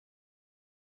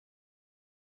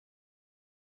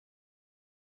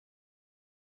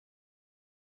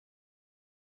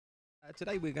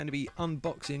Today we're going to be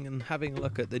unboxing and having a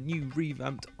look at the new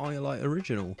revamped Iolite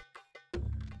Original.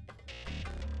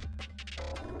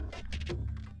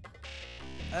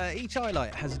 Each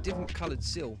Iolite has a different coloured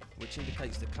seal which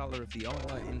indicates the colour of the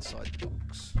Iolite inside the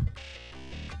box.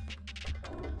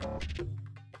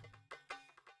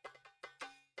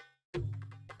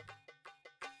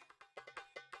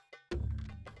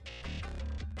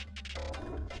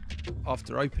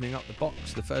 After opening up the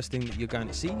box, the first thing that you're going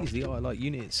to see is the Iolite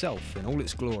unit itself in all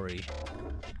its glory.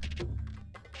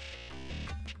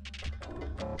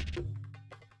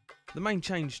 The main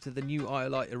change to the new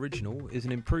Iolite Original is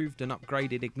an improved and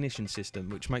upgraded ignition system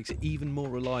which makes it even more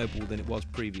reliable than it was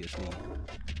previously.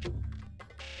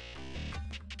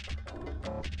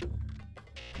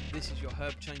 This is your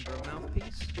herb chamber and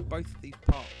mouthpiece. Both of these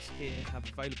parts here have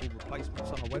available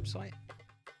replacements on our website.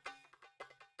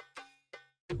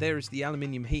 There is the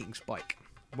aluminium heating spike.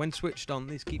 When switched on,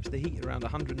 this keeps the heat around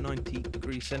 190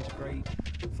 degrees centigrade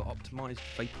for optimised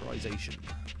vaporization.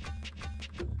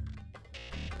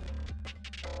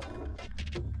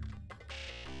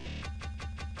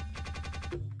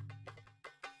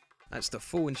 That's the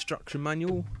full instruction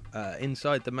manual.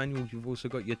 Inside the manual you've also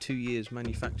got your 2 years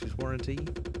manufacturer's warranty.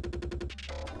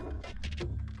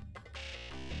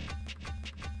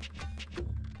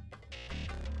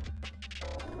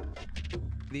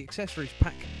 The accessories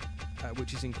pack,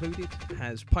 which is included,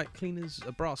 has pipe cleaners,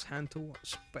 a brass handle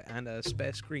and a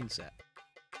spare screen set.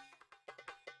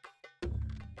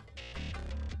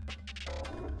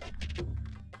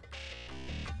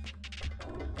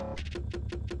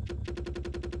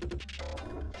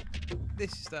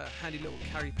 This is the handy little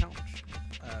carry pouch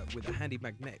with a handy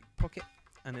magnetic pocket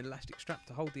and an elastic strap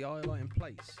to hold the Iolite in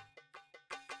place.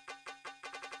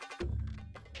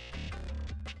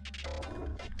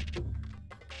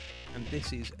 And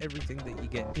this is everything that you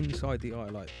get inside the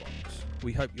Iolite box.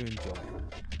 We hope you enjoy.